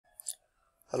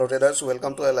Hello traders,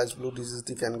 welcome to Aliceblu. This is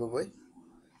the fan Gugoi,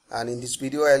 and in this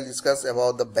video I'll discuss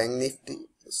about the Bank Nifty.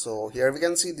 So here we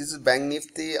can see this is Bank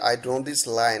Nifty. I drawn this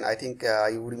line. I think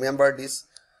you remember this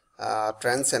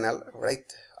trend channel, right?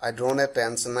 I drawn a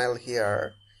trend channel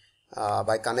here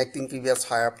by connecting previous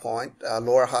higher point,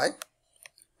 lower high,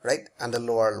 right, and the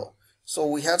lower low. So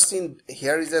we have seen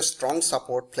here is a strong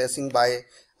support placing by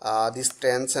this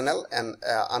trend channel, and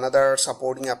another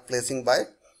supporting up placing by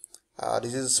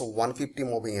this is 150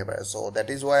 moving average. So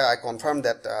that is why I confirm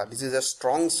that this is a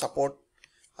strong support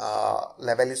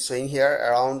level is showing here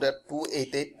around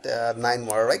 2889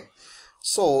 more, right?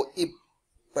 So if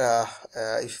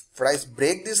price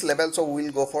break this level, so we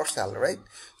will go for sell, right?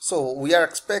 So we are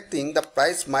expecting the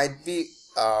price might be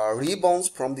rebounds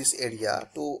from this area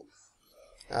to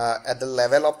at the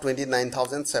level of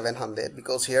 29,700,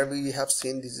 because here we have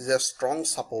seen this is a strong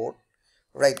support,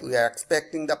 right? We are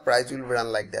expecting the price will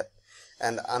run like that.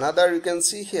 And another you can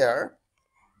see here,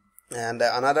 and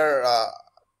another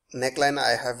neckline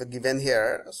I have given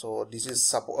here. So this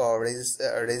is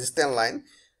resistance line.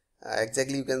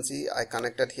 Exactly, you can see I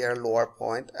connected here lower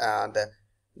point, and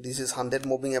this is 100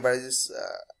 moving averages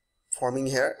forming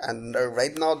here, and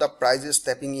right now the price is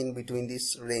stepping in between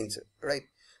this range, right?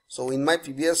 So in my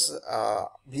previous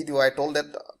video I told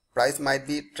that price might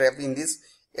be trapped in this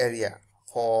area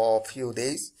for few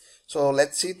days. So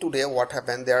let's see today what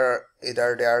happened.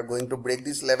 Either they are going to break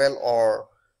this level or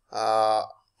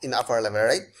in upper level,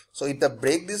 right? So if they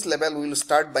break this level, we will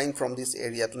start buying from this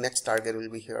area. The next target will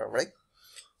be here, right?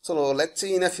 So let's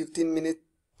see in a 15-minute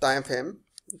time frame.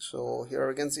 So here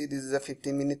we can see this is a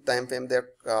 15-minute time frame. They're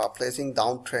placing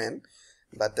downtrend,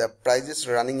 but the price is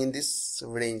running in this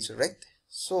range, right?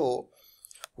 So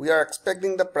we are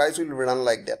expecting the price will run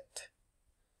like that.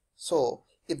 So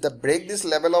if they break this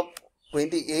level of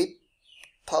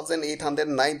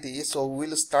 28,890, so we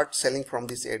will start selling from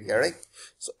this area, right?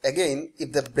 So again,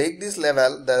 if they break this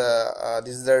level,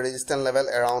 this is the resistance level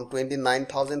around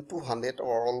 29,200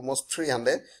 or almost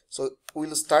 300, so we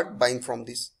will start buying from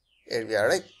this area,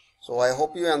 right? So I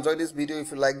hope you enjoyed this video.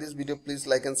 If you like this video, please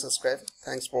like and subscribe.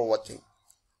 Thanks for watching.